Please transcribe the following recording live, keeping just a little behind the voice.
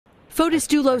Fotis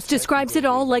Dulos describes it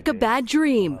all like a bad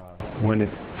dream. When it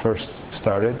first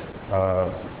started,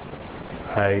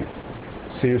 I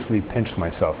seriously pinched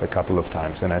myself a couple of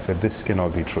times, and I said, this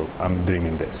cannot be true. I'm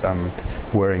dreaming this. I'm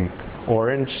wearing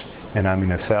orange, and I'm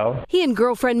in a cell. He and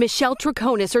girlfriend Michelle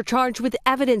Traconis are charged with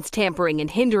evidence tampering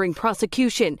and hindering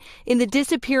prosecution in the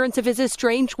disappearance of his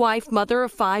estranged wife, mother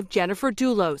of 5, Jennifer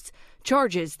Dulos.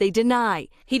 Charges they deny.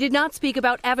 He did not speak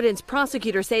about evidence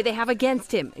prosecutors say they have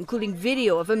against him, including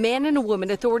video of a man and a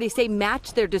woman authorities say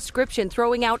match their description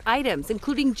throwing out items,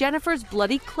 including Jennifer's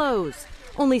bloody clothes,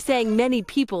 only saying many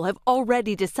people have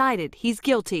already decided he's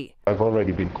guilty. I've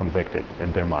already been convicted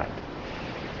in their mind.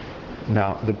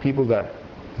 Now, the people that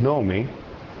know me,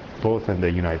 both in the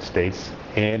United States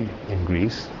and in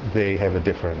Greece, they have a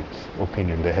different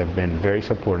opinion. They have been very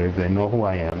supportive. They know who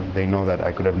I am. They know that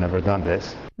I could have never done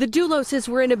this. The Duloses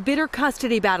were in a bitter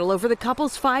custody battle over the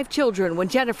couple's 5 children when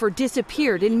Jennifer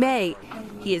disappeared in May.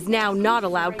 He is now not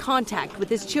allowed contact with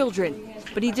his children,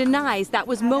 but he denies that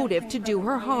was motive to do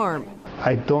her harm.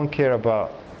 I don't care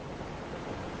about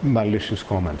malicious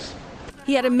comments.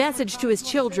 He had a message to his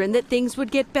children that things would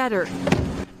get better.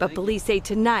 But police say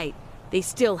tonight they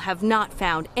still have not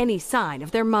found any sign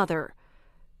of their mother.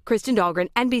 Kristen Dahlgren,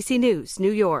 NBC News,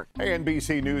 New York. Hey,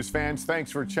 NBC News fans,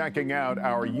 thanks for checking out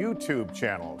our YouTube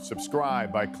channel.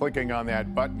 Subscribe by clicking on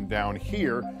that button down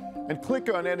here and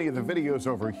click on any of the videos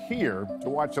over here to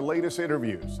watch the latest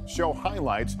interviews, show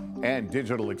highlights, and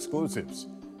digital exclusives.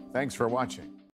 Thanks for watching.